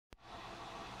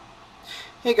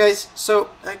Hey guys, so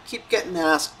I keep getting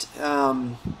asked,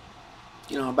 about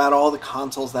all the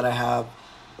consoles that I have,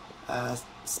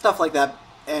 stuff like that,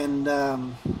 and I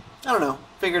don't know.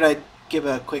 Figured I'd give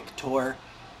a quick tour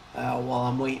while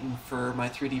I'm waiting for my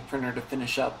 3D printer to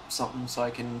finish up something so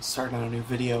I can start on a new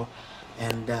video,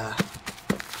 and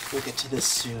we'll get to this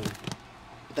soon.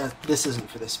 But this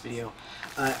isn't for this video.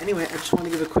 Anyway, I just want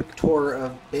to give a quick tour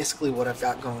of basically what I've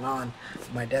got going on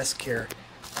my desk here.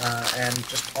 And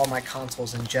just all my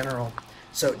consoles in general.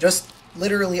 So just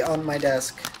literally on my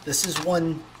desk, this is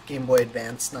one Game Boy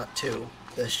Advance, not two.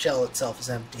 The shell itself is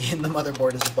empty and the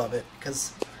motherboard is above it,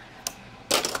 because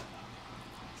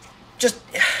just,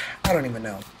 I don't even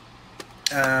know.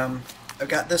 I've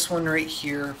got this one right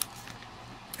here.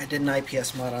 I did an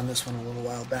IPS mod on this one a little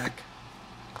while back.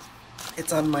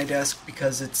 It's on my desk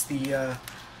because it's the, I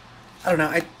don't know,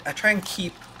 I try and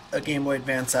keep a Game Boy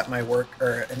Advance at my work,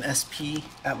 or an SP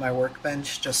at my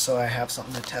workbench, just so I have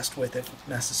something to test with if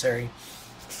necessary.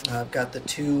 I've got the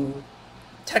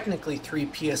technically three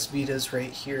PS Vitas right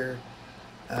here,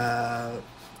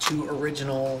 two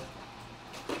original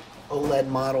OLED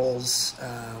models.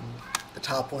 The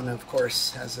top one, of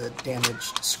course, has a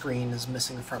damaged screen, is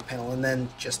missing the front panel, and then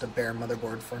just a bare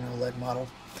motherboard for an OLED model.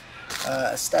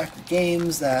 A stack of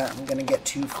games that I'm going to get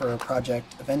to for a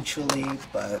project eventually,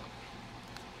 but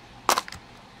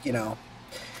you know,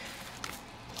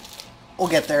 we'll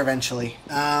get there eventually.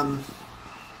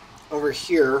 Over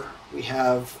here we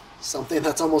have something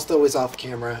that's almost always off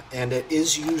camera, and it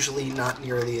is usually not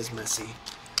nearly as messy.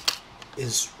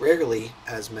 Is rarely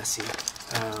as messy.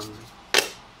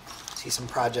 See some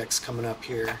projects coming up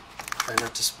here. Try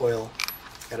not to spoil.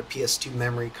 Got a PS2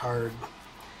 memory card.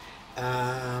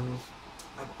 I've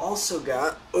also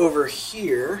got over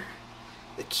here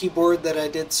the keyboard that I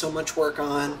did so much work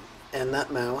on, and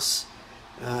that mouse.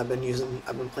 I've been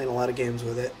playing a lot of games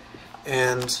with it,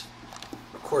 and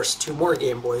of course two more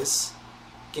Game Boys.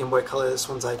 Game Boy Color, this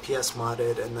one's IPS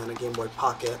modded, and then a Game Boy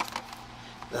Pocket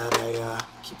that I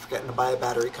keep forgetting to buy a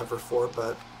battery cover for,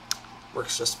 but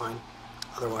works just fine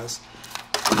otherwise.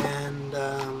 And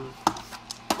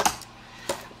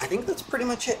I think that's pretty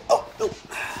much it. Oh, no.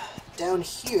 Down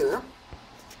here,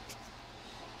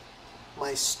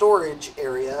 my storage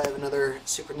area, I have another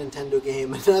Super Nintendo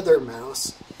game, another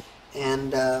mouse,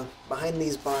 and behind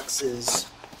these boxes,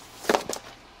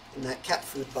 in that cat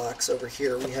food box over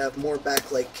here, we have more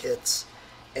backlight kits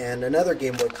and another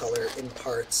Game Boy Color in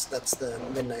parts. That's the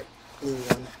Midnight Blue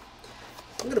one.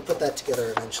 I'm going to put that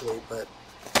together eventually, but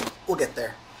we'll get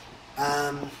there.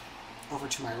 Over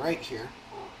to my right here,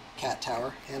 cat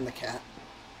tower and the cat.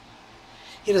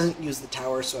 He doesn't use the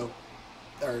tower,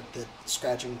 or the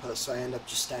scratching post, so I end up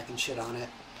just stacking shit on it.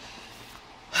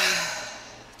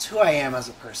 It's who I am as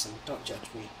a person. Don't judge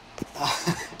me.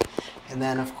 And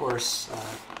then, of course,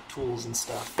 tools and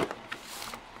stuff.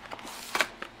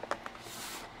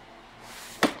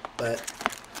 But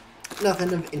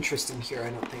nothing of interest in here,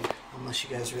 I don't think, unless you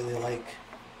guys really like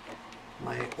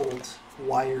my old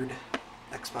wired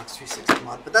Xbox 360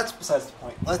 mod. But that's besides the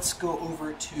point. Let's go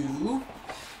over to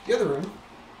the other room,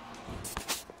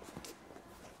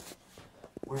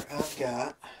 where I've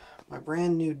got my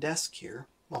brand new desk here.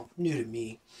 Well, new to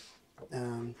me.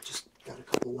 Just got a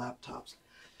couple laptops.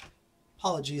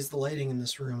 Apologies, the lighting in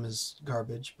this room is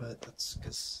garbage, but that's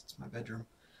because it's my bedroom.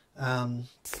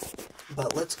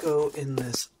 But let's go in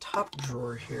this top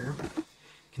drawer here. You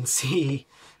can see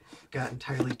I've got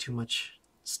entirely too much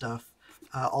stuff.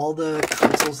 All the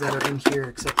consoles that are in here,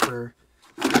 except for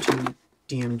two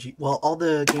DMG, well, all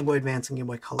the Game Boy Advance and Game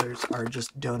Boy Colors are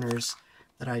just donors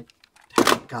that I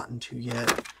haven't gotten to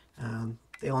yet.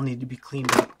 They all need to be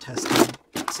cleaned up, tested,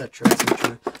 etc.,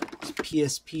 etc. There's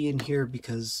PSP in here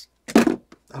because, I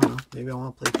don't know, maybe I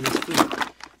want to play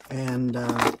PSP. And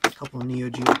a couple of Neo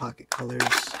Geo Pocket Colors.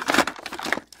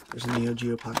 There's a Neo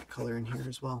Geo Pocket Color in here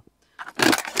as well.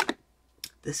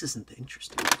 This isn't the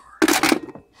interesting drawer.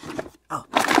 Oh,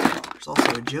 there's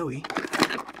also a Joey.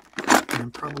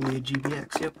 And probably a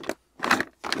GBX, yep.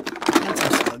 And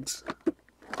some slugs.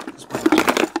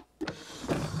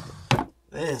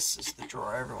 This is the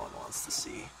drawer everyone wants to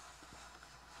see.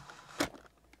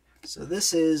 So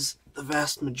this is the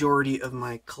vast majority of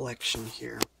my collection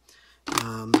here.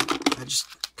 I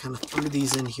just kind of threw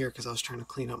these in here because I was trying to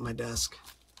clean up my desk.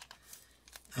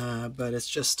 But it's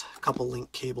just a couple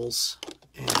link cables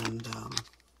and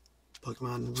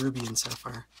Pokemon Ruby and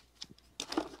Sapphire.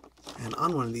 And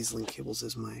on one of these link cables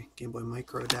is my Game Boy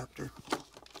Micro adapter.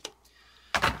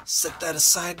 Set that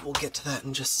aside, we'll get to that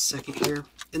in just a second here.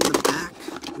 In the back,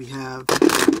 we have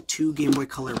two Game Boy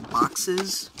Color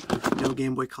boxes with no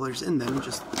Game Boy Colors in them,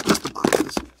 just the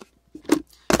boxes.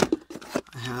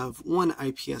 I have one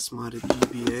IPS modded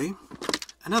GBA,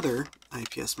 another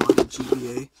IPS modded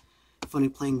GBA, Funny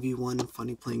Playing V1,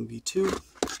 Funny Playing V2.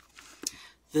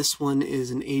 This one is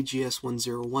an AGS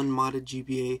 101 modded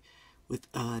GBA with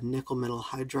a nickel metal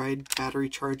hydride battery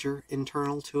charger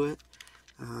internal to it.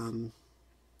 You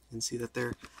can see that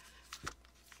there.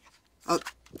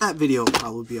 That video will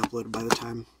probably be uploaded by the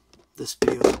time this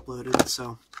video is uploaded,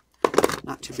 so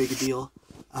not too big a deal.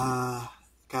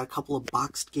 Got a couple of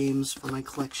boxed games for my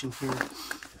collection here.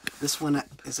 This one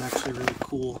is actually really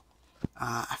cool.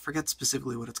 I forget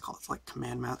specifically what it's called. It's like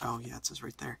Command Master. Oh yeah, it says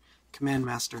right there. Command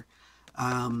Master.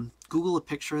 Google a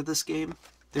picture of this game.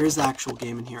 There is the actual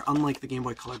game in here. Unlike the Game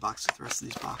Boy Color boxes, the rest of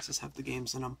these boxes have the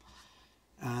games in them.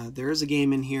 There is a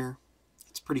game in here.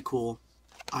 It's pretty cool.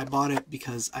 I bought it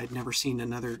because I'd never seen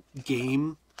another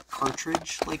game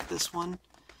cartridge like this one.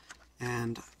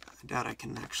 And I doubt I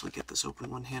can actually get this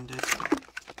open one-handed.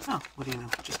 Oh, what do you know?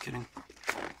 Just kidding.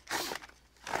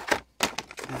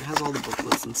 And it has all the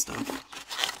booklets and stuff.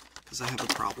 Because I have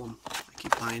a problem. I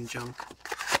keep buying junk.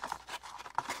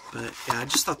 But yeah, I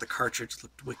just thought the cartridge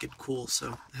looked wicked cool,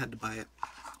 so I had to buy it.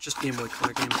 Just Game Boy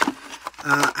Color game.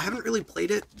 I haven't really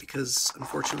played it because,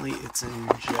 unfortunately, it's in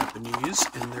Japanese,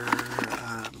 and their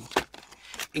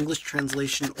English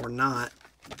translation or not,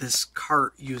 this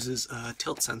cart uses a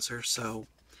tilt sensor, so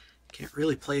I can't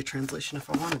really play a translation if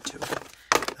I wanted to.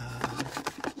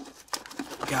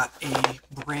 Got a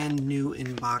brand new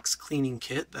in-box cleaning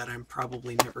kit that I'm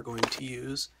probably never going to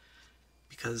use.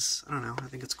 Because, I don't know, I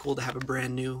think it's cool to have a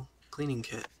brand new cleaning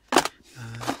kit.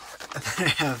 And then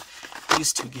I have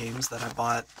these two games that I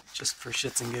bought just for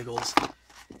shits and giggles.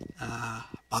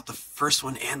 Bought the first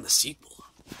one and the sequel.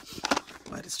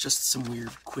 But it's just some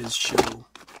weird quiz show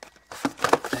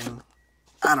thing.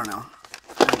 I don't know.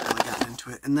 I haven't really gotten into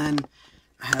it. And then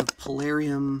I have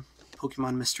Polarium,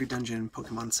 Pokemon Mystery Dungeon, and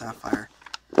Pokemon Sapphire.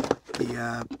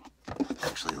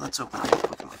 Actually, let's open up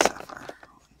Pokemon Sapphire.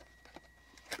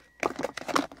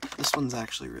 This one's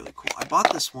actually really cool. I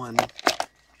bought this one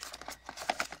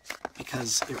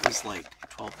because it was like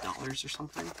 $12 or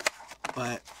something,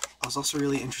 but I was also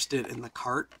really interested in the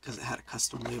cart because it had a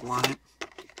custom label on it.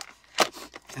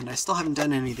 And I still haven't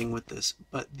done anything with this,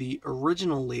 but the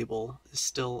original label is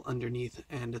still underneath,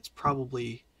 and it's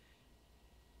probably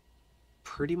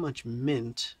pretty much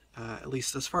mint, at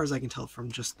least as far as I can tell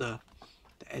from just the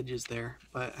edges there,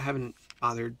 but I haven't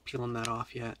bothered peeling that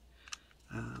off yet.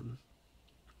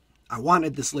 I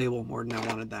wanted this label more than I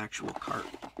wanted the actual cart,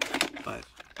 but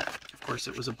of course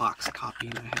it was a box copy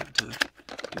and I had to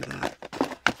do that.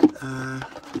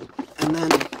 And then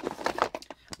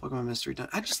Pokemon Mystery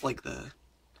Dungeon. I just like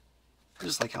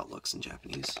how it looks in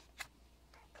Japanese.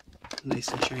 Nice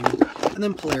and shiny. And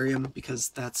then Polarium, because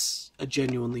that's a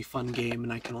genuinely fun game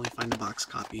and I can only find a box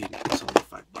copy and it's only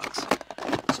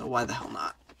 $5. So why the hell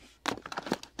not?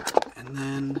 And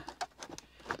then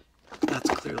that's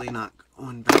clearly not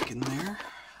going back in there.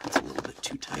 It's a little bit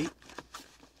too tight.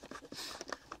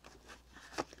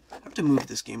 I have to move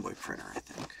this Game Boy printer, I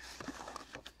think.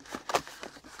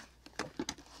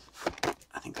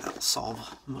 I think that will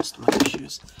solve most of my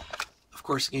issues. Of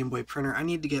course, Game Boy printer. I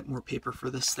need to get more paper for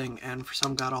this thing, and for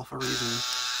some god-awful reason,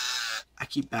 I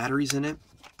keep batteries in it.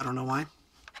 I don't know why.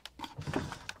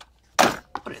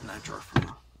 Put it in that drawer for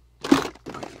now. I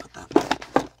can put that back.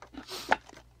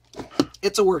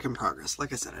 It's a work in progress.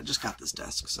 Like I said, I just got this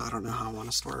desk, so I don't know how I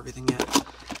want to store everything yet.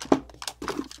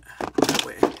 That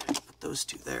way, put those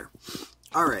two there.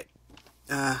 Alright.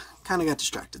 Kind of got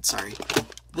distracted, sorry.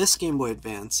 This Game Boy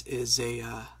Advance is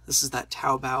this is that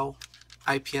Taobao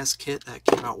IPS kit that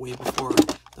came out way before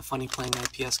the Funny Playing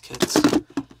IPS kits.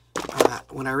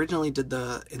 When I originally did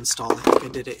the install, I think I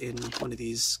did it in one of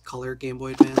these color Game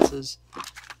Boy Advances,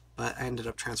 but I ended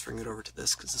up transferring it over to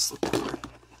this because this looked cooler.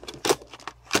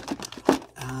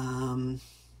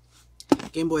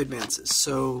 Game Boy Advances.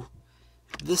 So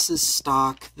this is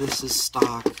stock,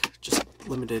 just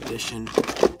limited edition.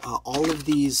 All of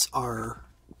these are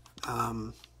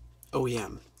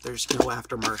OEM. There's no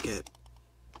aftermarket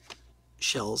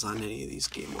shells on any of these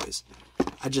Game Boys.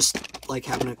 I just like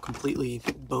having a completely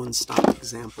bone stock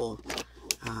example.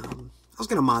 I was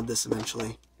going to mod this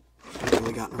eventually. I haven't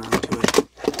really gotten around to it.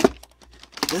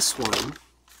 This one,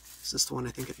 is this the one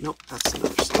I think? Nope, that's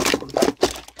another stock one.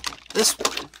 This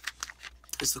one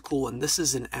is the cool one. This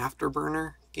is an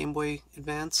Afterburner Game Boy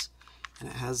Advance, and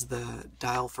it has the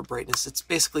dial for brightness. It's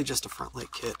basically just a front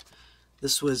light kit.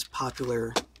 This was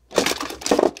popular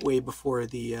way before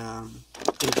the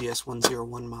AGS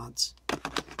 101 mods.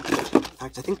 In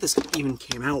fact, I think this even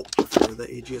came out before the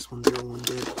AGS 101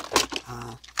 did.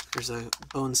 There's a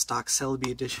bone stock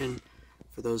Celebi edition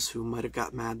for those who might have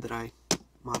got mad that I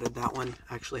modded that one.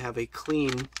 I actually have a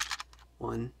clean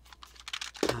one.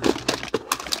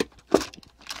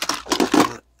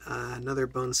 Another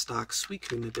Bone Stock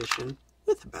Suicune edition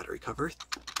with a battery cover.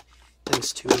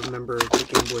 Thanks to a member of the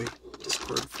Game Boy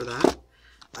Discord for that.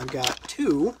 I've got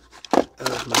two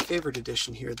of my favorite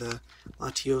edition here, the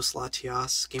Latios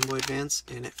Latias Game Boy Advance,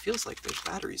 and it feels like there's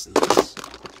batteries in this.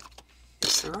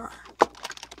 Yes, there are.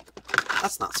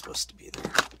 That's not supposed to be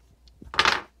there.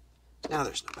 Now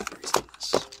there's no batteries in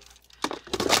this.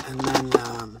 And then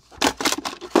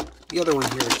the other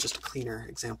one here is just a cleaner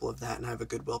example of that, and I have a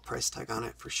Goodwill price tag on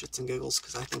it for shits and giggles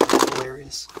because I think it's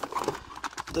hilarious.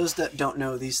 Those that don't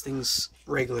know, these things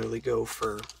regularly go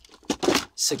for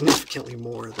significantly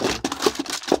more than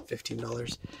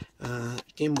 $15.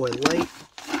 Game Boy Light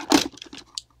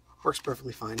works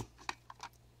perfectly fine,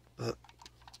 but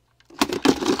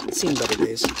it's seen better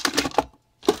days.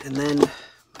 And then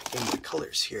my Game Boy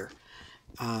Colors here,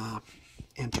 and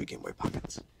two Game Boy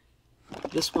Pockets.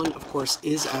 This one, of course,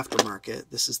 is aftermarket.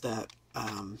 This is that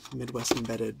Midwest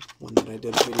Embedded one that I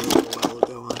did a video a while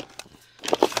ago on.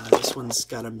 This one's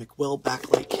got a McWill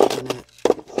backlight kit in it.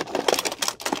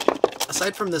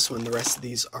 Aside from this one, the rest of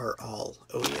these are all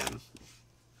OEM.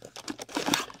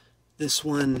 This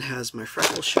one has my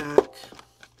Freckle Shack,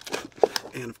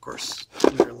 and of course,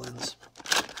 mirror lens.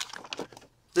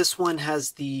 This one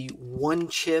has the one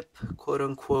chip,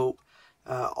 quote-unquote,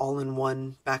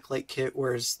 all-in-one backlight kit,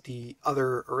 whereas the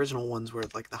other original ones were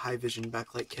like the High-Vision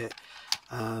backlight kit.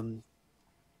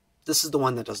 This is the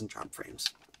one that doesn't drop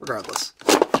frames. Regardless,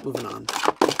 moving on.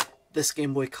 This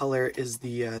Game Boy Color is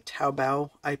the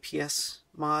Taobao IPS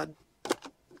mod.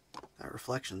 That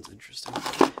reflection's interesting.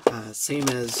 Same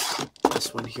as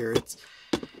this one here.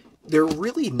 They're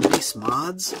really nice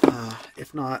mods,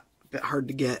 if not a bit hard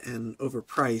to get and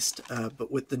overpriced,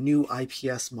 but with the new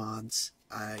IPS mods,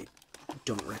 I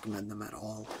don't recommend them at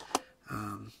all.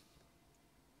 I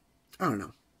don't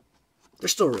know. They're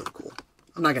still really cool.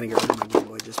 I'm not going to get rid of my Game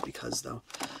Boy just because, though.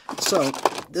 So,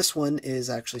 this one is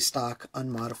actually stock,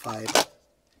 unmodified.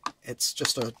 It's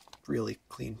just a really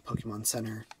clean Pokemon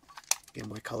Center Game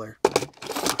Boy Color.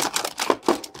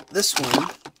 This one,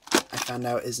 I found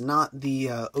out, is not the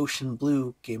Ocean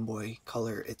Blue Game Boy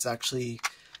Color. It's actually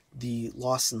the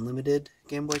Lost and Limited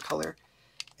Game Boy Color.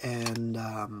 And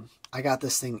I got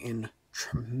this thing in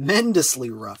tremendously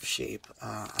rough shape.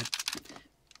 I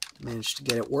managed to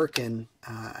get it working.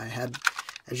 I had,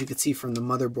 as you could see from the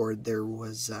motherboard, there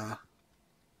was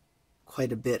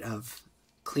quite a bit of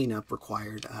cleanup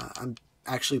required. I'm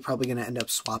actually probably going to end up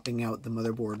swapping out the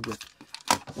motherboard with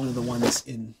one of the ones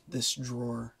in this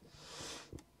drawer.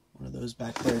 One of those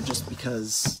back there, just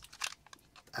because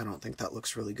I don't think that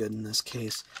looks really good in this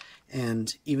case.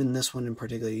 And even this one in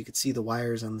particular, you can see the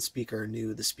wires on the speaker are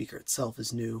new. The speaker itself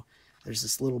is new. There's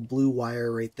this little blue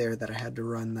wire right there that I had to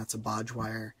run. That's a bodge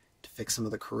wire to fix some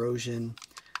of the corrosion.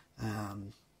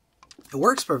 It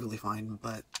works perfectly fine,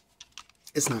 but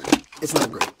it's not great.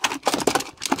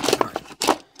 All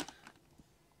right.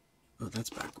 Oh, that's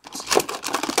backwards.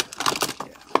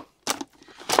 Yeah.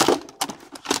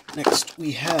 Next,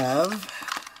 we have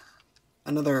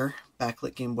another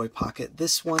backlit Game Boy Pocket.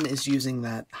 This one is using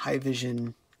that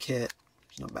High-Vision kit.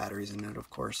 There's no batteries in it, of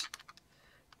course.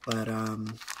 But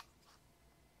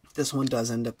this one does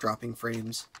end up dropping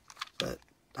frames. But,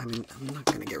 I mean, I'm not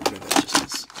going to get rid of it just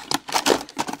as...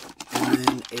 And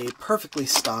then a perfectly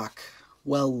stock,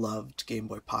 well-loved Game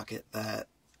Boy Pocket that,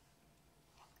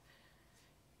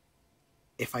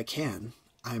 if I can,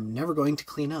 I'm never going to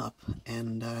clean up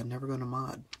and never going to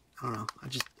mod. I don't know.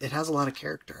 It has a lot of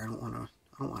character. I don't want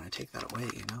to take that away,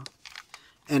 you know.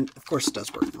 And of course, it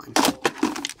does work fine.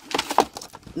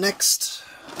 Next,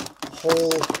 a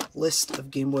whole list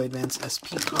of Game Boy Advance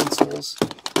SP consoles,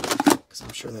 because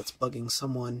I'm sure that's bugging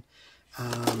someone.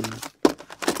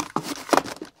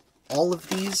 All of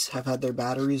these have had their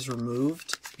batteries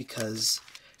removed because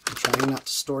I'm trying not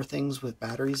to store things with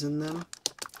batteries in them.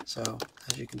 So,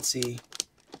 as you can see,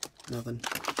 nothing.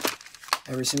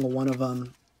 Every single one of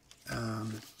them.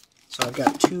 So I've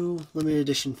got two limited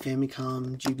edition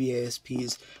Famicom GBA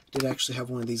ASPs. Did actually have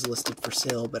one of these listed for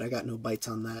sale, but I got no bites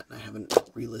on that, and I haven't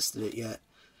relisted it yet.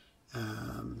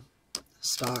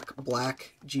 Stock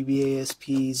black GBA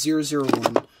ASP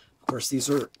 001. Of course, these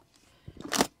are,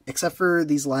 except for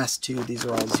these last two, these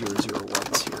are all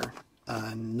 001s here.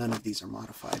 None of these are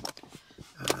modified.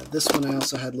 This one I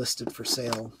also had listed for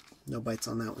sale. No bites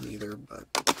on that one either, but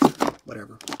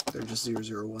whatever. They're just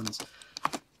 001s.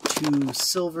 Two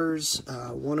silvers.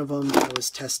 One of them I was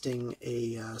testing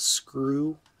a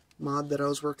screw mod that I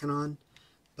was working on,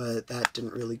 but that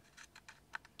didn't,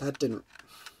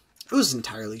 it was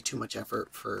entirely too much effort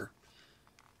for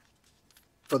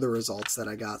for the results that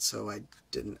I got, so I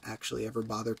didn't actually ever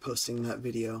bother posting that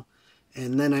video.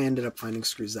 And then I ended up finding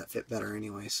screws that fit better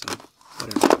anyway, so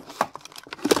whatever.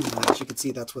 As you can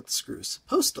see, that's what the screw is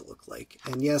supposed to look like.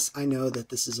 And yes, I know that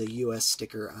this is a US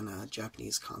sticker on a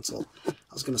Japanese console.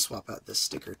 I was going to swap out this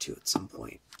sticker too at some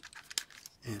point.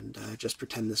 And just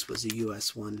pretend this was a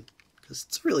US one, because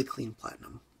it's really clean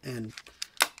platinum. And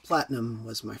platinum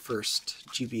was my first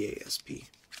GBA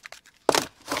SP.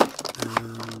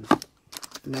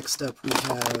 Next up we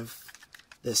have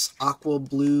this aqua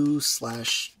blue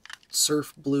slash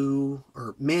surf blue,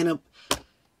 or mana...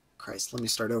 Christ, let me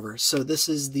start over. So this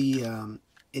is the,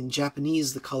 in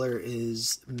Japanese the color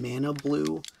is mana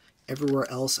blue. Everywhere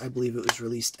else I believe it was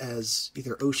released as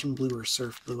either ocean blue or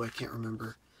surf blue, I can't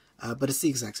remember. But it's the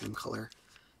exact same color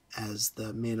as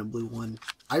the mana blue one.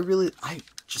 I love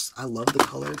the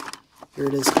color. Here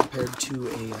it is compared to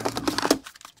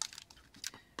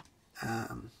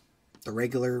the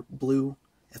regular blue.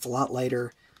 It's a lot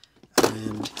lighter.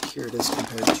 And here it is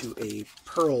compared to a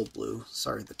pearl blue.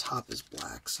 Sorry, the top is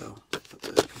black, so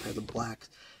compare the black,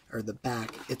 or the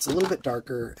back. It's a little bit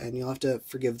darker, and you'll have to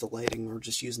forgive the lighting. We're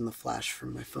just using the flash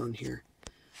from my phone here.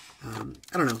 I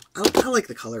don't know. I like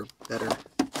the color better.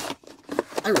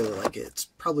 I really like it. It's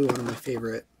probably one of my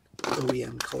favorite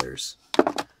OEM colors.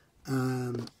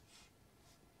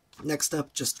 Next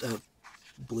up, just a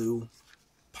blue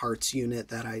parts unit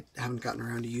that I haven't gotten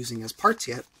around to using as parts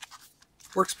yet.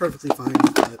 Works perfectly fine,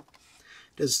 but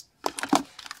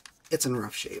it's in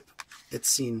rough shape. It's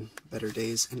seen better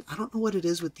days, and I don't know what it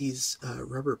is with these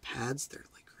rubber pads. They're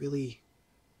like really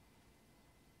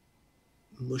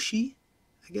mushy,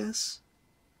 I guess.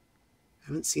 I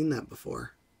haven't seen that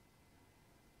before.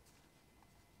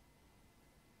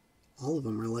 All of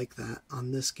them are like that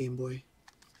on this Game Boy.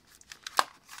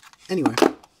 Anyway,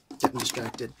 getting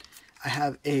distracted. I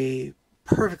have a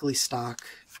perfectly stock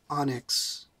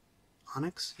Onyx.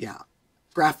 Onyx? Yeah.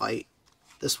 Graphite.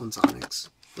 This one's Onyx.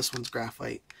 This one's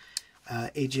Graphite.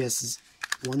 AGS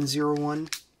 101.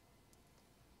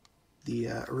 The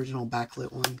original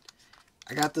backlit one.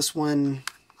 I got this one.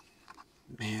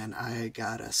 Man, I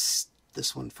got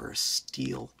this one for a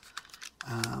steal.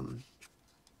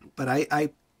 But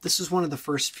this is one of the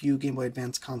first few Game Boy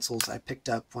Advance consoles I picked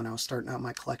up when I was starting out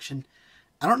my collection.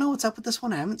 I don't know what's up with this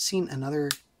one. I haven't seen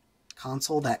another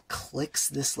console that clicks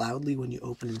this loudly when you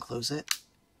open and close it.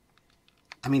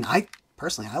 I mean,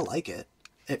 personally, I like it.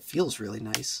 It feels really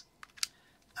nice.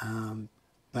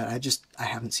 But I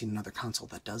haven't seen another console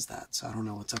that does that, so I don't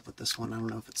know what's up with this one. I don't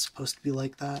know if it's supposed to be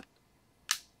like that.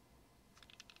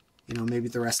 You know, maybe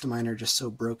the rest of mine are just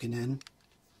so broken in.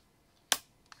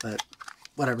 But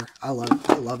whatever. I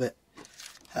love it.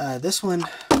 This one,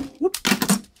 whoop.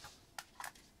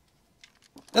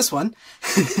 This one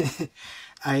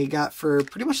I got for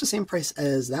pretty much the same price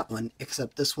as that one,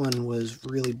 except this one was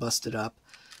really busted up.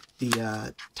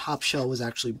 The top shell was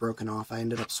actually broken off. I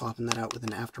ended up swapping that out with an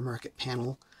aftermarket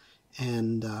panel,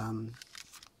 and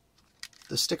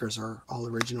the stickers are all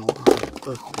original on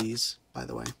both of these, by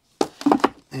the way.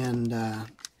 And I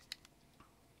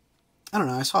don't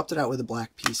know, I swapped it out with a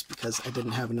black piece because I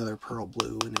didn't have another pearl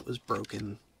blue and it was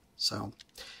broken, so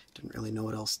didn't really know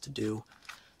what else to do.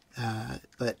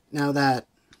 But now that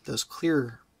those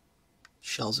clear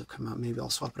shells have come out, maybe I'll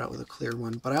swap it out with a clear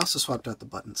one. But I also swapped out the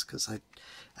buttons because I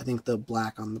think the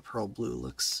black on the pearl blue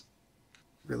looks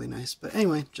really nice. But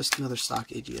anyway, just another stock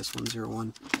AGS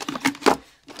 101.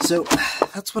 So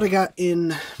that's what I got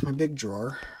in my big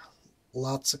drawer.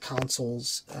 Lots of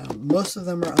consoles. Most of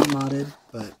them are unmodded,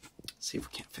 but let's see if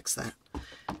we can't fix that.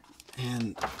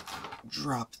 And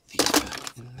drop these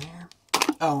back in there.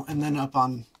 Oh, and then up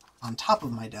on top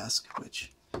of my desk,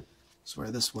 which is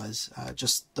where this was,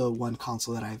 just the one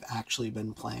console that I've actually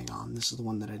been playing on. This is the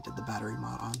one that I did the battery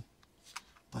mod on.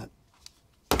 But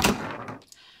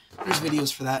there's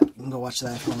videos for that. You can go watch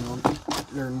that if you want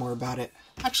to learn more about it.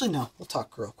 Actually, no, we'll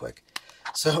talk real quick.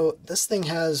 So this thing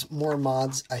has more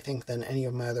mods, I think, than any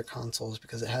of my other consoles,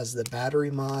 because it has the battery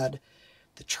mod,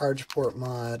 the charge port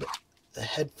mod, the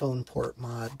headphone port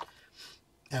mod.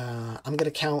 I'm going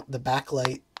to count the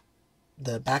backlit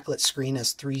screen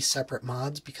as 3 separate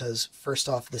mods, because first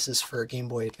off, this is for a Game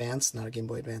Boy Advance, not a Game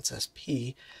Boy Advance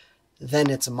SP. Then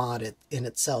it's a mod in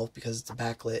itself, because it's a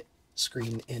backlit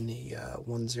screen in the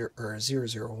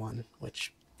 001,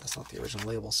 which that's not the original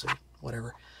label, so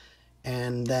whatever.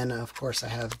 And then, of course, I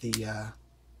have the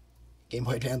Game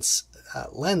Boy Advance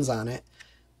lens on it,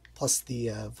 plus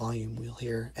the volume wheel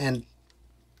here, and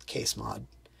case mod.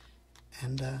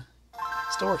 And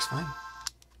still works fine.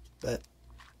 But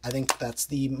I think that's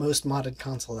the most modded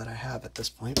console that I have at this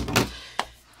point.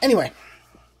 Anyway,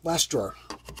 last drawer.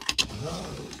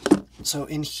 So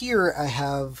in here I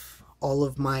have all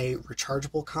of my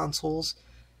rechargeable consoles,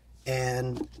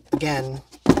 and again,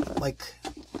 like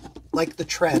the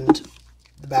trend,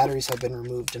 the batteries have been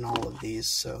removed in all of these,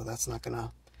 so that's not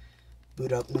gonna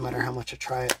boot up no matter how much I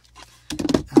try it.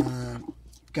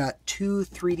 Got two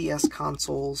 3DS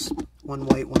consoles, one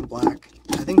white, one black.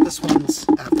 I think this one's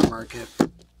aftermarket.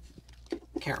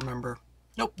 Can't remember.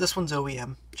 Nope, this one's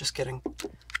OEM. Just kidding.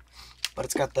 But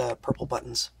it's got the purple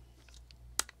buttons.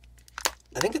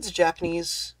 I think it's a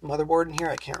Japanese motherboard in here.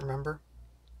 I can't remember.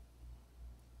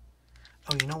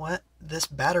 Oh, you know what? This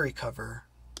battery cover,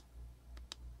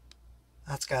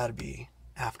 that's got to be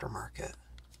aftermarket.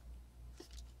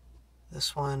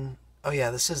 This one, oh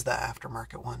yeah, this is the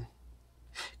aftermarket one.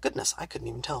 Goodness, I couldn't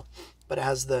even tell. But it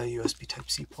has the USB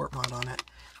Type-C port mod on it.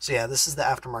 So yeah, this is the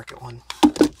aftermarket one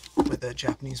with a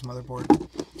Japanese motherboard.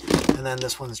 And then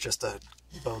this one's just a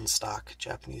bone stock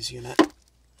Japanese unit.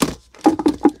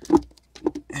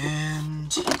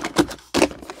 And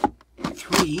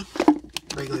 3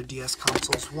 regular DS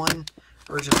consoles. One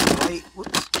original white,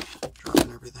 whoops,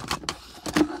 dropping everything.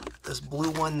 This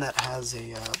blue one that has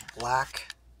a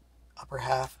black upper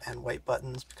half and white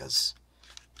buttons, because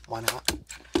why not?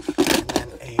 And then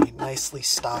a nicely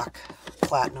stock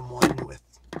platinum one with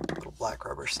little black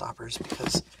rubber stoppers,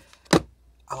 because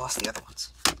I lost the other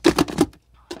ones.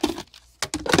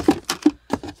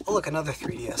 Oh look, another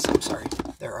 3DS, I'm sorry.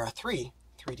 There are 3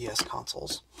 3DS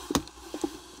consoles.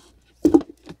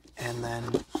 And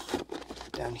then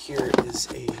down here is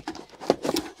a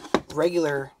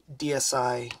regular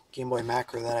DSi Game Boy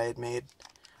Macro that I had made.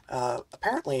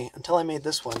 Apparently, until I made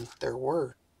this one, there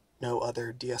were no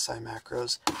other DSi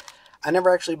macros. I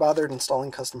never actually bothered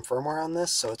installing custom firmware on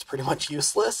this, so it's pretty much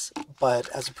useless, but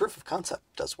as a proof of concept,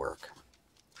 it does work,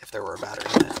 if there were a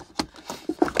battery in it.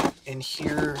 In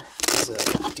here is a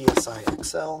DSi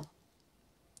XL,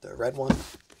 the red one,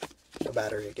 no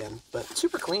battery again, but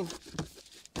super clean. Set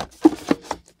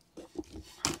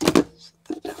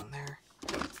that down there.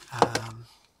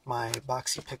 My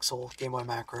Boxy Pixel Game Boy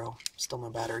Macro, still no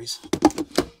batteries.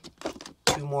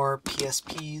 2 more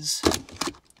PSPs.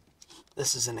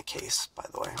 This is in a case, by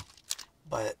the way,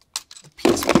 but the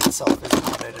PSP itself is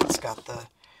mounted. It's got the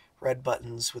red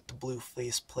buttons with the blue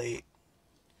faceplate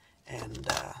and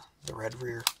the red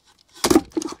rear.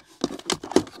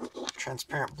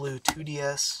 Transparent blue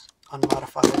 2DS,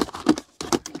 unmodified.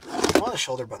 One of the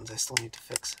shoulder buttons I still need to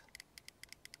fix.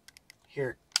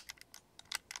 Here,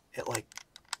 it like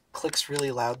clicks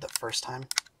really loud the first time.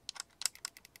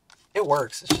 It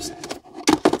works, it's just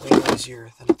way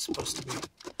noisier than it's supposed to be.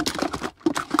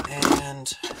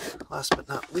 And last but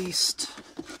not least,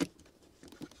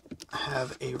 I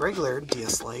have a regular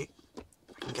DS Lite. I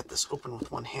can get this open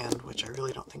with one hand, which I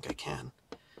really don't think I can.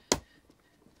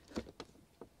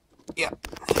 Yeah.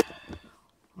 I'm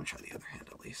gonna try the other hand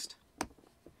at least.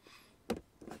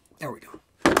 There we go.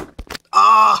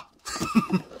 Ah!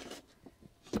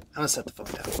 I'm gonna set the phone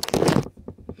down.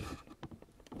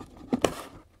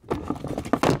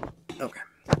 Okay.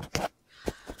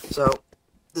 So,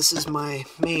 this is my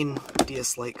main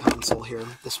DS Lite console here.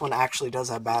 This one actually does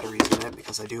have batteries in it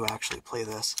because I do actually play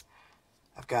this.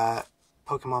 I've got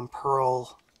Pokemon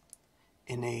Pearl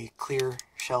in a clear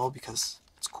shell because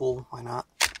it's cool, why not?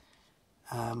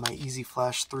 My Easy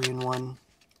Flash 3-in-1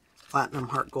 Platinum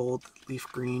Heart Gold Leaf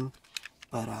Green.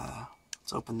 But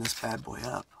let's open this bad boy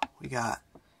up. We got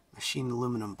machined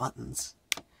aluminum buttons.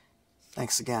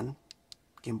 Thanks again,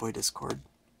 Game Boy Discord.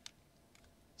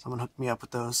 Someone hooked me up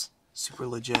with those. Super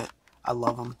legit. I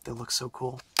love them. They look so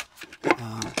cool. But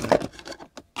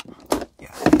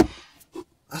yeah.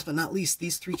 Last but not least,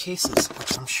 these 3 cases,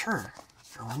 which I'm sure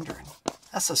you're wondering.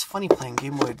 That says Funny Playing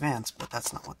Game Boy Advance, but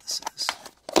that's not what this is.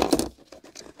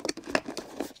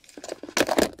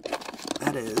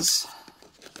 That is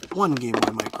 1 Game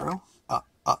Boy Micro.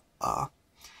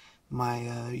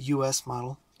 My US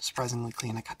model, surprisingly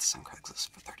clean. I got this on Craigslist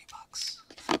for $30.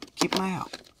 Keep an eye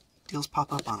out. Deals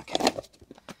pop up on occasion.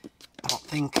 I don't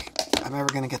think I'm ever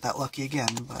going to get that lucky again,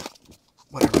 but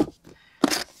whatever.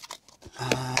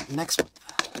 Next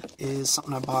is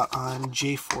something I bought on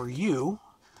J4U.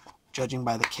 Judging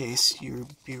by the case,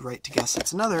 you'd be right to guess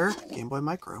it's another Game Boy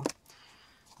Micro.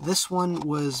 This one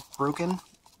was broken,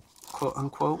 quote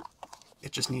unquote.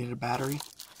 It just needed a battery.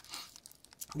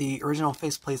 The original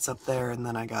faceplate's up there, and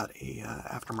then I got a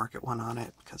aftermarket one on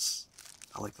it because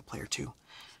I like the player too.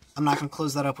 I'm not going to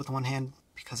close that up with one hand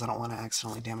because I don't want to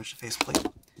accidentally damage the faceplate.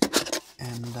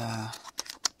 And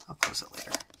I'll close it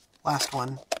later. Last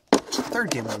one, 3rd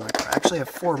Game Boy Micro. I actually have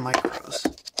 4 micros,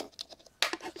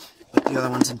 but the other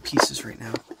one's in pieces right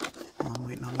now while I'm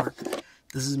waiting on work.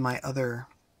 This is my other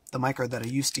the micro that I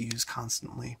used to use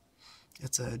constantly.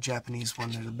 It's a Japanese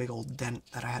one. There's a big old dent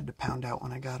that I had to pound out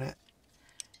when I got it.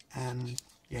 And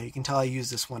yeah, you can tell I use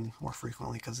this one more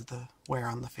frequently because of the wear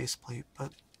on the faceplate,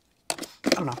 but I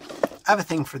don't know. I have a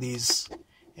thing for these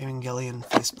Evangelion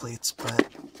faceplates, but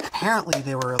apparently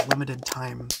they were a limited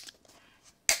time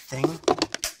thing.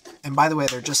 And by the way,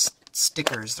 they're just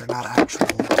stickers. They're not actual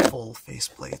full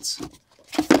faceplates.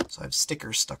 So I have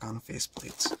stickers stuck on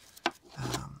faceplates.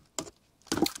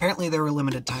 Apparently they were a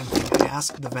limited time thing. I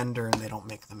asked the vendor and they don't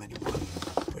make them anymore,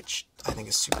 which I think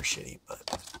is super shitty, but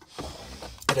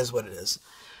it is what it is.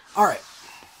 Alright,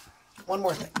 one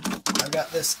more thing. I've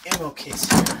got this ammo case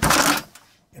here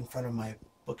in front of my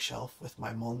bookshelf with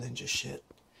my Mall Ninja shit,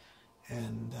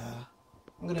 and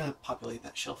I'm gonna populate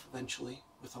that shelf eventually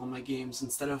with all my games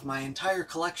instead of my entire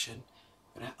collection.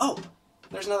 Oh,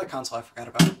 there's another console I forgot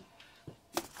about.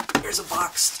 Here's a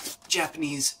boxed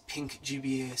Japanese pink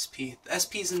GBA SP. The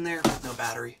SP's in there with no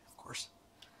battery, of course.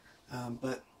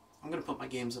 But I'm gonna put my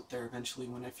games up there eventually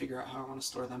when I figure out how I want to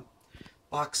store them.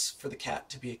 Box for the cat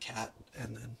to be a cat,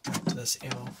 and then back to this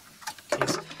ammo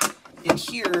case. In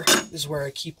here is where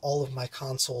I keep all of my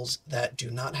consoles that do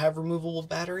not have removable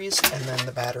batteries, and then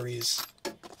the batteries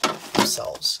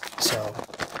themselves. So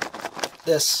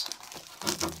this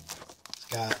has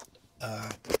got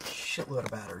a shitload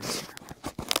of batteries here.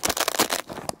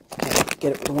 Can't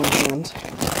get it with one hand,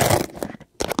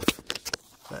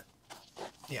 but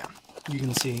yeah, you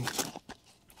can see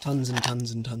tons and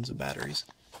tons and tons of batteries.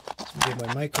 Game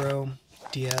Boy Micro,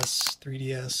 DS,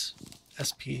 3DS,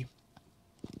 SP,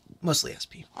 mostly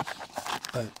SP.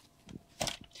 But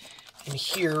in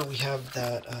here we have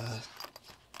that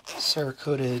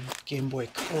Cerakoted Game Boy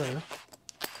Color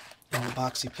in a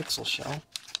boxy pixel shell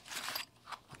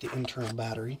with the internal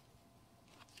battery.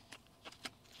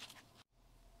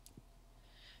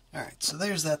 Alright, so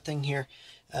there's that thing here.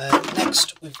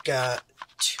 Next we've got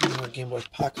 2 more Game Boy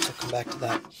Pockets. I'll come back to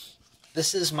that.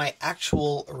 This is my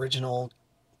actual original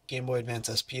Game Boy Advance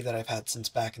SP that I've had since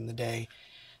back in the day.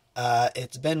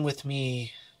 It's been with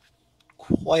me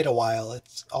quite a while.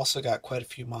 It's also got quite a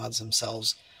few mods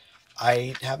themselves.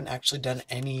 I haven't actually done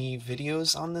any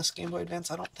videos on this Game Boy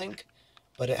Advance, I don't think,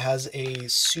 but it has a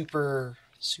super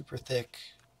thick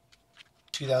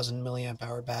 2000 milliamp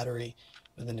hour battery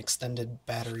with an extended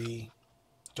battery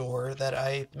door that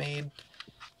I made.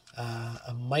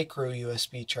 A micro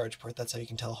USB charge port. That's how you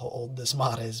can tell how old this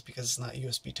mod is, because it's not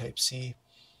USB Type-C.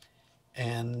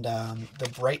 And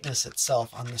the brightness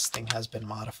itself on this thing has been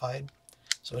modified,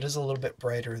 so it is a little bit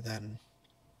brighter than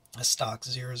a stock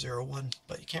 001,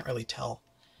 but you can't really tell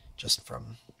just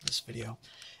from this video.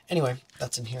 Anyway,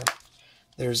 that's in here.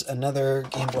 There's another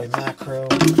Game Boy Macro.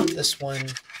 This one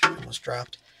almost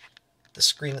dropped. The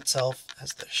screen itself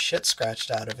has the shit scratched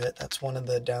out of it. That's one of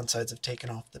the downsides of taking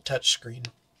off the touch screen,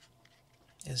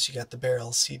 is you got the bare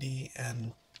LCD,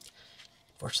 and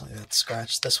fortunately that's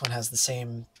scratched. This one has the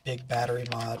same big battery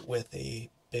mod with a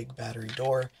big battery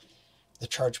door. The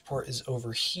charge port is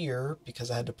over here because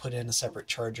I had to put in a separate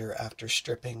charger after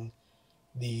stripping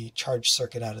the charge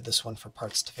circuit out of this one for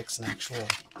parts to fix an actual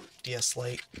DS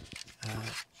Lite.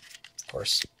 Of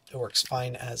course, it works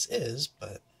fine as is,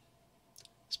 but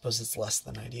I suppose it's less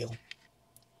than ideal.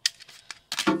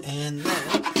 And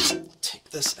then, take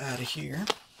this out of here.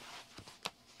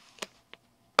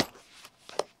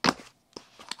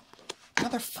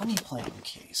 Another funny playing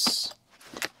case.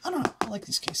 I don't know, I like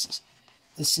these cases.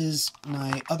 This is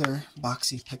my other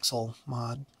boxy pixel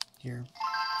mod here.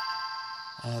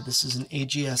 This is an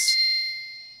AGS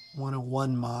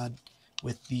 101 mod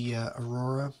with the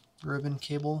Aurora ribbon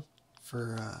cable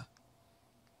for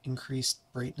increased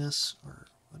brightness, or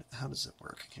how does it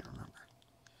work? I can't remember.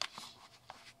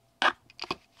 I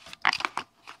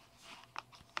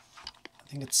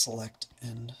think it's select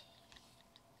and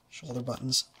shoulder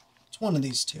buttons. It's one of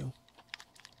these two.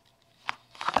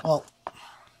 Well,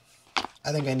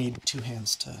 I think I need 2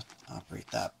 hands to operate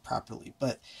that properly,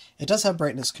 but it does have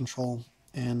brightness control,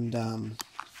 and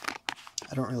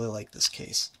I don't really like this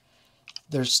case.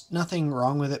 There's nothing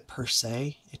wrong with it per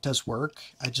se. It does work.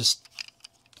 I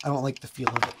don't like the feel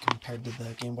of it compared to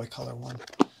the Game Boy Color one.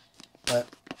 But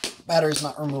battery's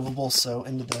not removable, so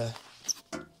into the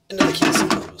case it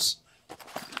goes.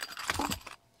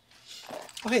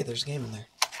 Oh hey, there's a game in there.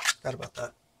 Forgot about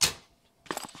that.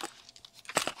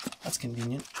 That's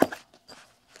convenient.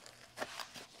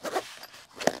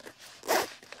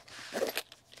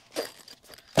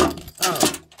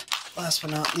 Last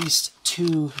but not least,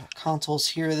 2 consoles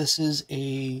here. This is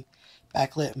a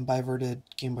backlit and biverted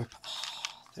Game Boy.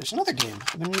 There's another game.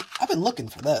 I've been looking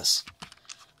for this.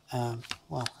 Well,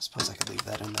 I suppose I could leave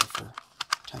that in there for the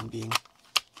time being.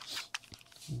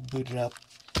 boot it up.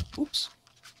 Oops.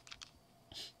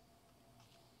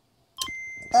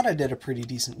 I thought I did a pretty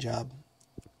decent job,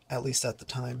 at least at the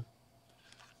time.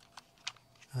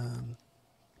 Of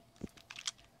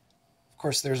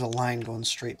course, there's a line going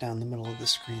straight down the middle of the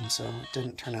screen, so it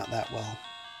didn't turn out that well.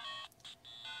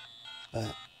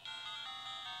 But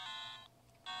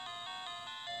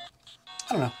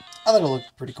I don't know. I thought it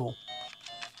looked pretty cool.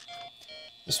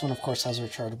 This one, of course, has a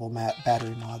rechargeable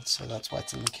battery mod, so that's why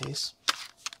it's in the case.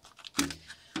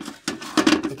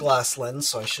 The glass lens,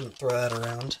 so I shouldn't throw that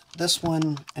around. This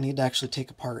one, I need to actually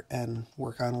take apart and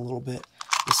work on a little bit.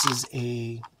 This is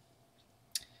a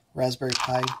Raspberry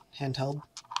Pi handheld.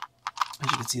 As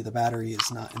you can see, the battery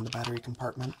is not in the battery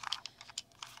compartment.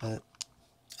 But,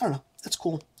 I don't know. It's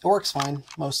cool. It works fine,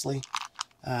 mostly.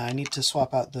 I need to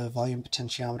swap out the volume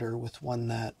potentiometer with one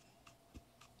that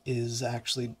is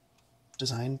actually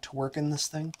designed to work in this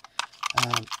thing.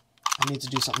 I need to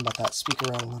do something about that speaker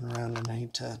rattling around, and I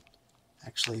need to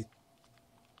actually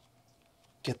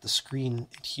get the screen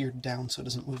adhered down so it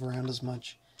doesn't move around as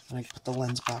much. And I can put the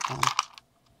lens back on.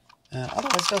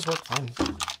 Otherwise, it does work fine.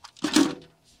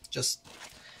 Just,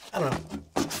 I don't know,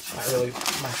 not really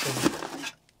my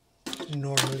thing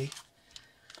normally.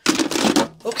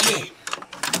 Okay.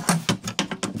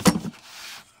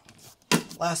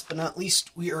 Last but not least,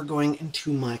 we are going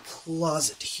into my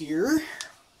closet here.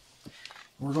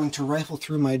 We're going to rifle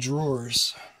through my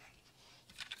drawers.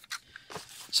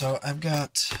 So I've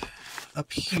got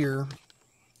up here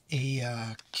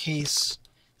a case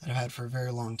that I've had for a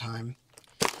very long time.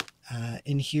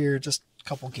 In here, just a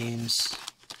couple games,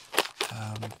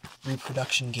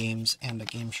 reproduction games, and a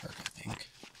Game Shark, I think.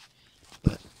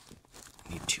 But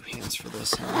I need two hands for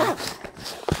this.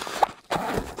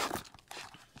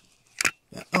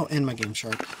 Yeah. Oh, and my Game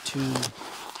Shark. Two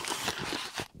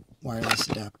wireless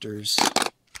adapters.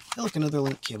 Hey, look, another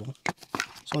link cable. I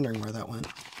was wondering where that went.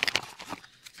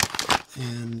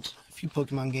 And a few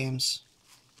Pokemon games.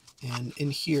 And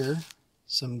in here,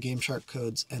 some Game Shark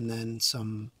codes, and then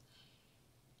some...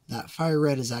 That Fire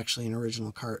Red is actually an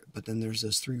original cart, but then there's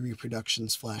those 3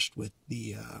 reproductions flashed with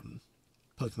the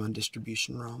Pokemon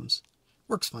distribution ROMs.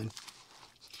 Works fine.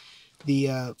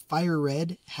 The Fire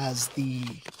Red has the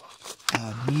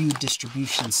Mew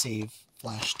distribution save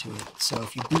flashed to it. So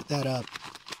if you boot that up,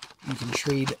 you can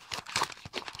trade...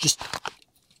 Just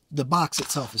the box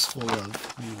itself is full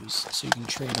of Mews, so you can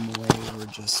trade them away or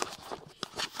just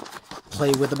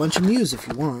play with a bunch of Mews if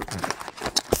you want.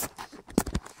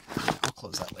 I'll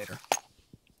close that later.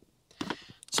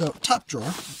 So, top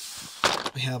drawer,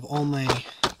 we have all my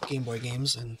Game Boy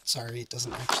games, and sorry, it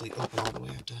doesn't actually open all the way,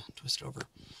 I have to twist it over.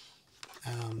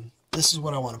 This is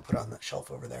what I want to put on that shelf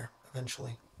over there,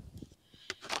 eventually.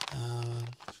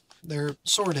 They're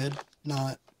sorted,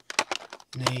 not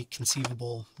in a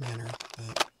conceivable manner,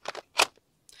 but...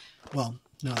 Well,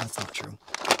 no, that's not true.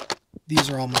 These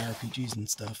are all my RPGs and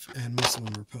stuff, and most of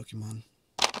them are Pokemon.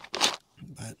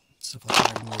 But stuff like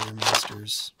Dragon Warrior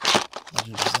Masters,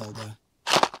 Legend of Zelda,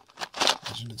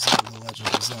 Legend of Zelda, Legend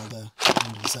of Zelda,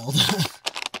 Legend of Zelda,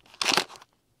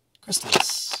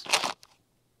 Crystallis,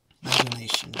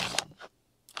 Imagination,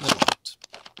 Warlocked.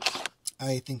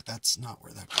 I think that's not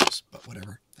where that goes, but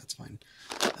whatever, that's fine.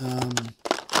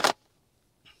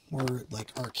 More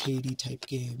like arcadey type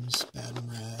games, Bad and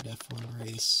Rad, F1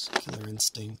 Race, Killer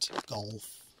Instinct,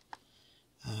 Golf,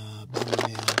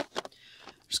 Bomberman.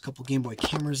 There's a couple Game Boy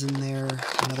cameras in there,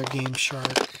 another Game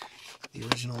Shark, the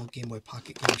original Game Boy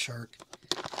Pocket Game Shark,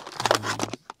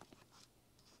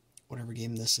 whatever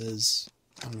game this is.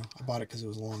 I don't know, I bought it because it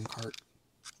was a long cart.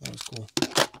 That was cool.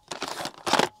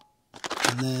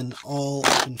 And then all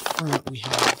up in front we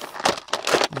have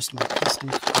most of my custom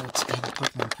carts. I have a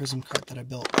Pokemon Prism cart that I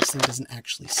built. This thing doesn't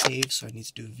actually save, so I need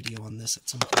to do a video on this at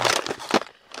some point.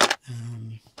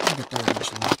 I'll get there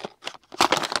eventually.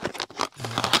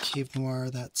 Cave Noir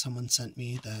that someone sent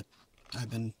me that I've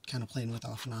been kind of playing with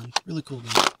off and on. Really cool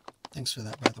game. Thanks for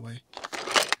that, by the way.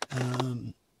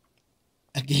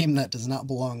 A game that does not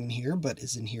belong in here, but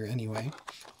is in here anyway.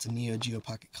 It's a Neo Geo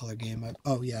Pocket Color game.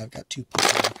 Oh yeah, I've got 2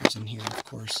 Pokemon in here, of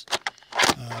course.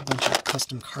 A bunch of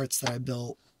custom carts that I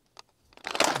built.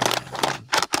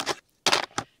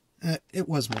 It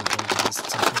was my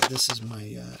organized. This is my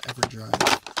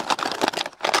EverDrive.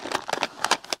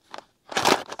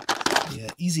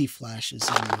 The Easy Flash is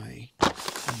in my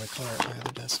Game Boy Color at my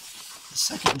other desk. The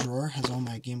second drawer has all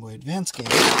my Game Boy Advance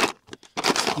games.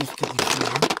 Significantly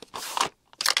fewer.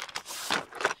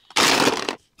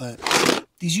 But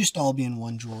these used to all be in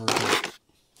one drawer, but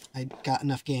I got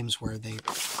enough games where they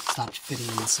stopped fitting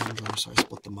in the same drawer, so I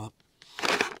split them up.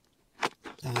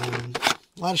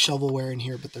 A lot of shovelware in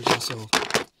here, but there's also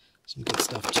some good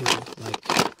stuff too, like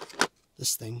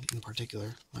this thing in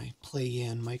particular, my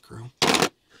Play-Yan Micro.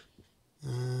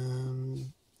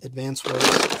 Advance Wars,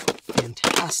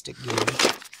 fantastic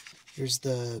game. Here's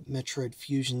the Metroid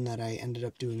Fusion that I ended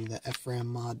up doing the FRAM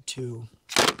mod to.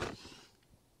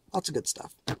 Lots of good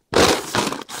stuff.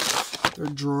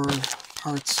 Third drawer,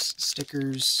 parts,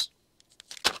 stickers,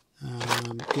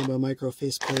 Game Boy Micro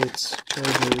faceplates,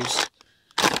 chargers,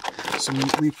 some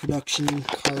reproduction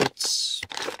carts,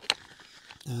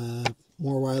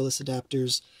 more wireless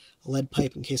adapters, a lead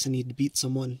pipe in case I need to beat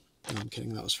someone. No, I'm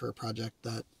kidding, that was for a project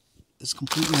that is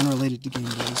completely unrelated to Game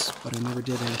Boys, but I never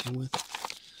did anything with.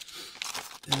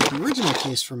 The original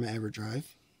case from my EverDrive.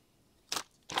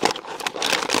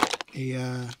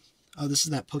 Oh, this is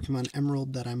that Pokemon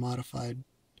Emerald that I modified,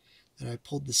 that I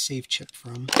pulled the save chip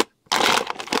from.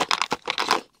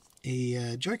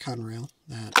 A Joy-Con rail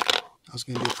that I was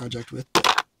going to do a project with.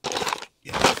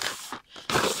 Yeah.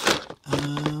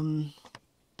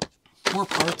 More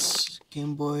parts,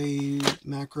 Game Boy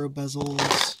macro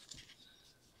bezels,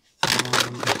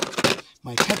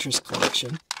 my Tetris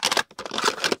collection,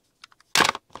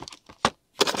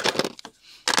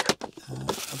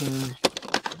 other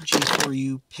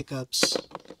G4U pickups.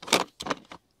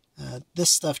 This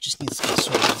stuff just needs to get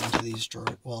sorted into these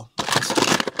drawers. Well,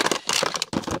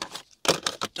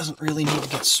 it doesn't really need to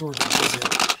get sorted, does it?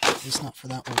 At least not for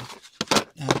that one.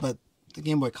 But the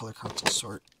Game Boy Color console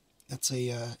sort. That's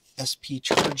a SP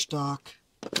charge dock.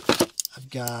 I've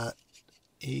got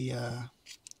a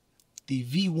the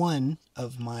V1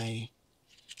 of my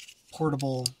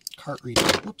portable cart reader.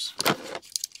 Whoops.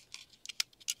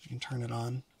 You can turn it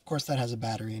on. Of course, that has a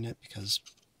battery in it because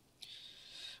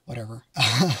whatever.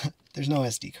 There's no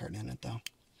SD card in it though.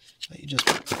 But you just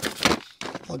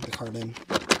plug the card in.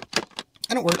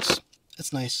 And it works.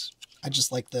 It's nice. I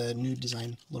just like the new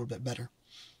design a little bit better.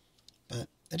 But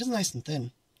it is nice and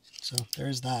thin. So there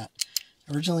is that.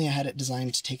 Originally I had it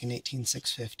designed to take an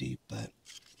 18650, but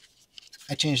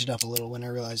I changed it up a little when I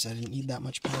realized I didn't need that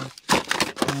much power.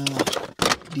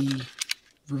 The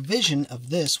revision of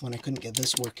this, when I couldn't get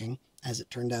this working, as it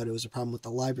turned out it was a problem with the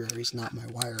libraries, not my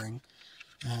wiring.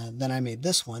 Then I made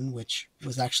this one, which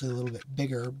was actually a little bit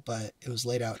bigger, but it was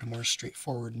laid out in a more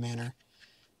straightforward manner.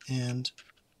 And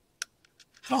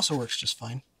it also works just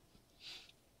fine.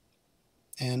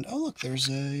 And, oh look, there's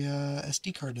a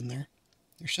SD card in there.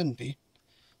 There shouldn't be.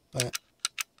 But,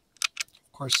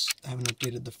 of course, I haven't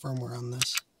updated the firmware on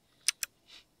this.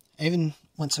 I even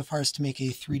went so far as to make a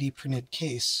 3D printed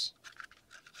case.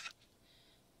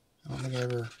 I don't think I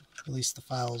ever released the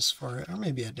files for it. Or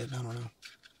maybe I did, I don't know.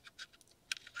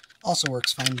 Also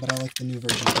works fine, but I like the new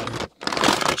version better.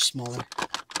 Much smaller.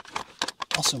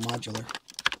 Also modular.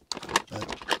 But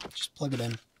just plug it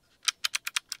in.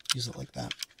 Use it like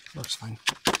that. Works fine.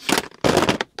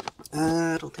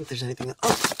 I don't think there's anything.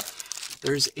 Oh!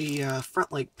 There's a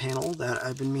front light panel that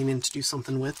I've been meaning to do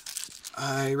something with.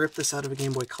 I ripped this out of a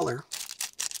Game Boy Color.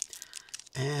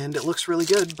 And it looks really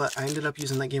good, but I ended up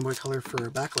using that Game Boy Color for a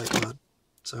backlight mod.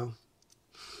 So,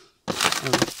 got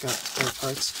spare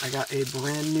parts. I got a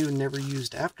brand new, never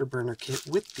used Afterburner kit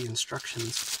with the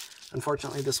instructions.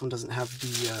 Unfortunately, this one doesn't have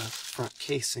the front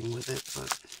casing with it,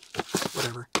 but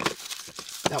whatever.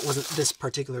 That wasn't this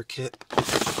particular kit.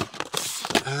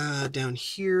 Down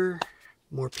here,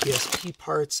 more PSP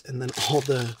parts, and then all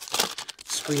the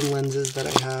screen lenses that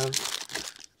I have,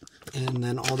 and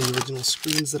then all the original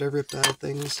screens that I ripped out of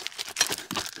things,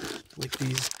 like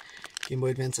these Game Boy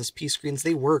Advance SP screens.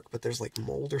 They work, but there's like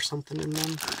mold or something in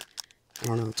them. I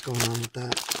don't know what's going on with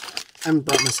that. I haven't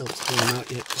brought myself to clean them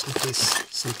out yet, just in case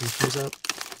something comes up,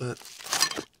 but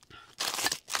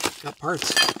got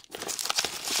parts.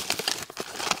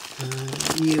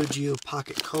 Neo Geo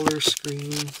Pocket Color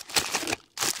screen.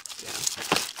 Yeah.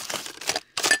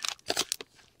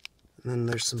 And then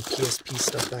there's some PSP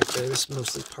stuff back there. This is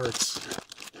mostly parts.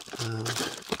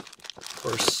 Of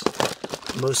course,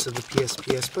 most of the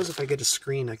PSP. I suppose if I get a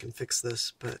screen I can fix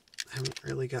this, but I haven't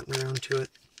really gotten around to it.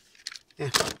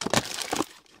 Yeah.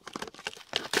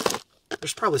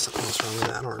 There's probably something else wrong with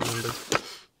that, I don't remember.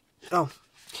 Oh,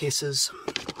 cases.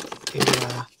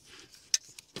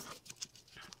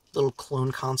 A little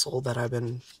clone console that I've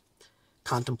been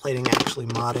contemplating actually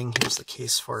modding. Here's the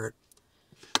case for it.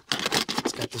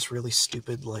 It's got this really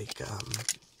stupid, like,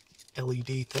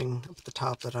 LED thing up at the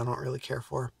top that I don't really care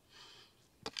for.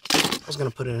 I was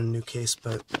going to put it in a new case,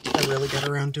 but I really got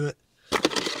around to it.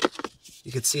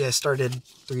 You could see I started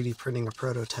 3D printing a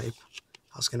prototype.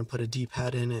 I was going to put a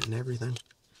D-pad in it and everything,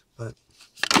 but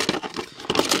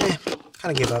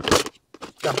kind of gave up.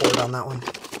 Got bored on that one.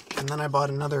 And then I bought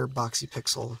another Boxy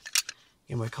Pixel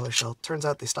Game Boy Color shell. Turns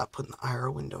out they stopped putting the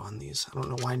IR window on these. I don't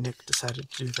know why Nick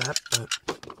decided to do that, but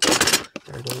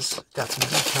there it is. Got some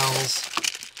decals,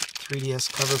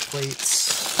 3DS cover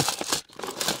plates,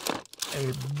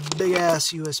 a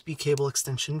big-ass USB cable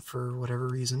extension for whatever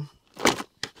reason, some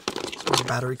more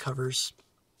battery covers,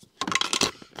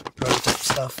 prototype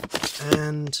stuff,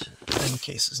 and then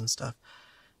cases and stuff.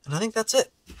 And I think that's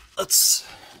it. Let's,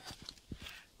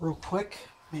 real quick,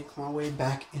 make my way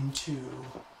back into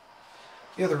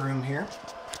the other room here,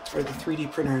 where the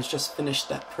 3D printer has just finished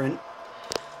that print.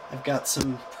 I've got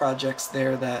some projects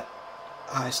there that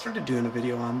I started doing a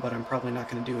video on, but I'm probably not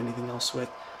going to do anything else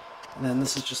with. And then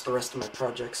this is just the rest of my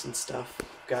projects and stuff.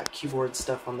 I've got keyboard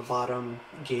stuff on the bottom,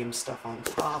 game stuff on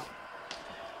top,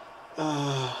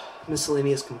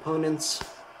 miscellaneous components,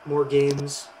 more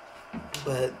games,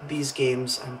 but these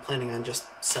games I'm planning on just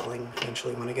selling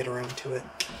eventually when I get around to it.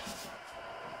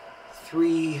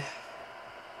 3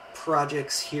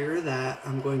 projects here that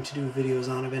I'm going to do videos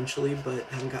on eventually, but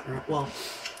haven't gotten around. Well,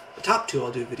 the top 2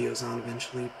 I'll do videos on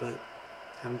eventually, but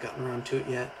haven't gotten around to it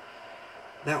yet.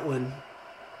 That one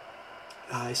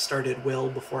I started well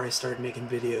before I started making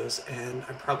videos, and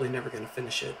I'm probably never going to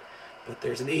finish it. But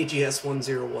there's an AGS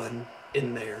 101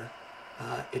 in there,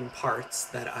 in parts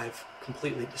that I've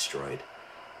completely destroyed,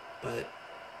 but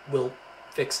will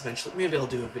fix eventually. Maybe I'll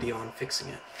do a video on fixing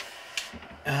it.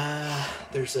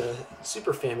 There's a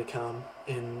Super Famicom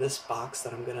in this box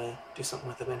that I'm gonna do something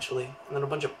with eventually, and then a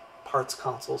bunch of parts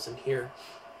consoles in here,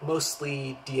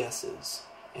 mostly DS's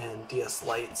and DS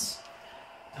Lites.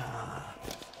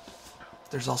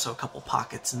 There's also a couple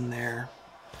pockets in there,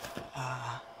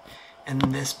 and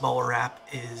this bubble wrap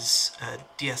is a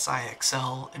DSi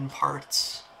XL in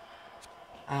parts,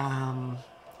 and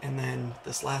then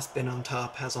this last bin on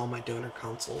top has all my donor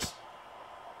consoles.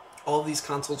 All of these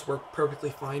consoles work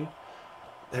perfectly fine.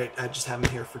 I just have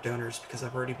them here for donors because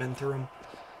I've already been through them.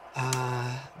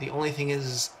 The only thing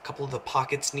is a couple of the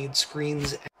pockets need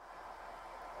screens.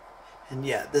 And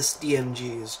yeah, this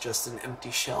DMG is just an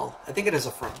empty shell. I think it has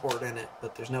a front board in it,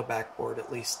 but there's no back board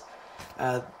at least.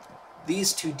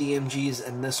 These 2 DMGs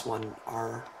and this one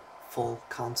are full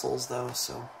consoles though,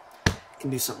 so I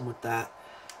can do something with that.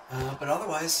 But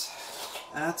otherwise,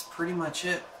 that's pretty much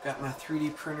it. Got my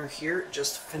 3D printer here.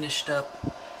 Just finished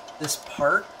up this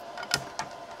part,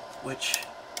 which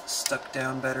stuck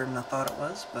down better than I thought it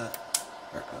was, but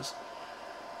there it goes.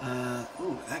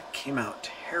 Ooh, that came out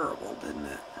terrible, didn't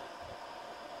it?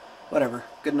 Whatever.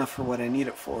 Good enough for what I need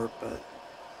it for, but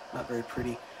not very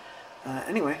pretty.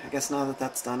 Anyway, I guess now that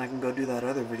that's done, I can go do that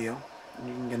other video, and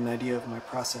you can get an idea of my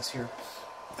process here.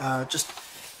 Just a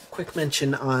quick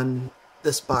mention on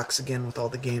this box again with all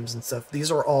the games and stuff. These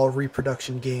are all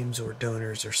reproduction games or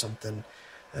donors or something.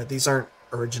 These aren't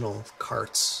original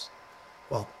carts.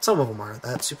 Well, some of them are.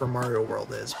 That Super Mario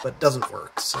World is, but it doesn't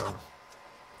work, so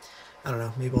I don't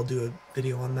know. Maybe I'll do a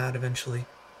video on that eventually.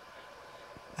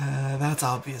 That's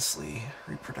obviously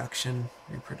reproduction,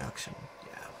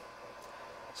 yeah.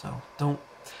 So don't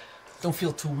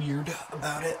feel too weird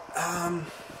about it.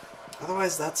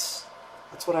 Otherwise, that's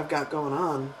what I've got going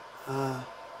on.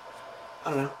 I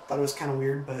don't know, thought it was kind of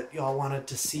weird, but y'all wanted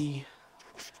to see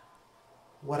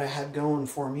what I had going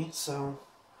for me, so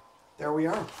there we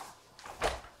are.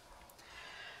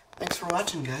 Thanks for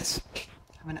watching, guys.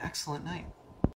 Have an excellent night.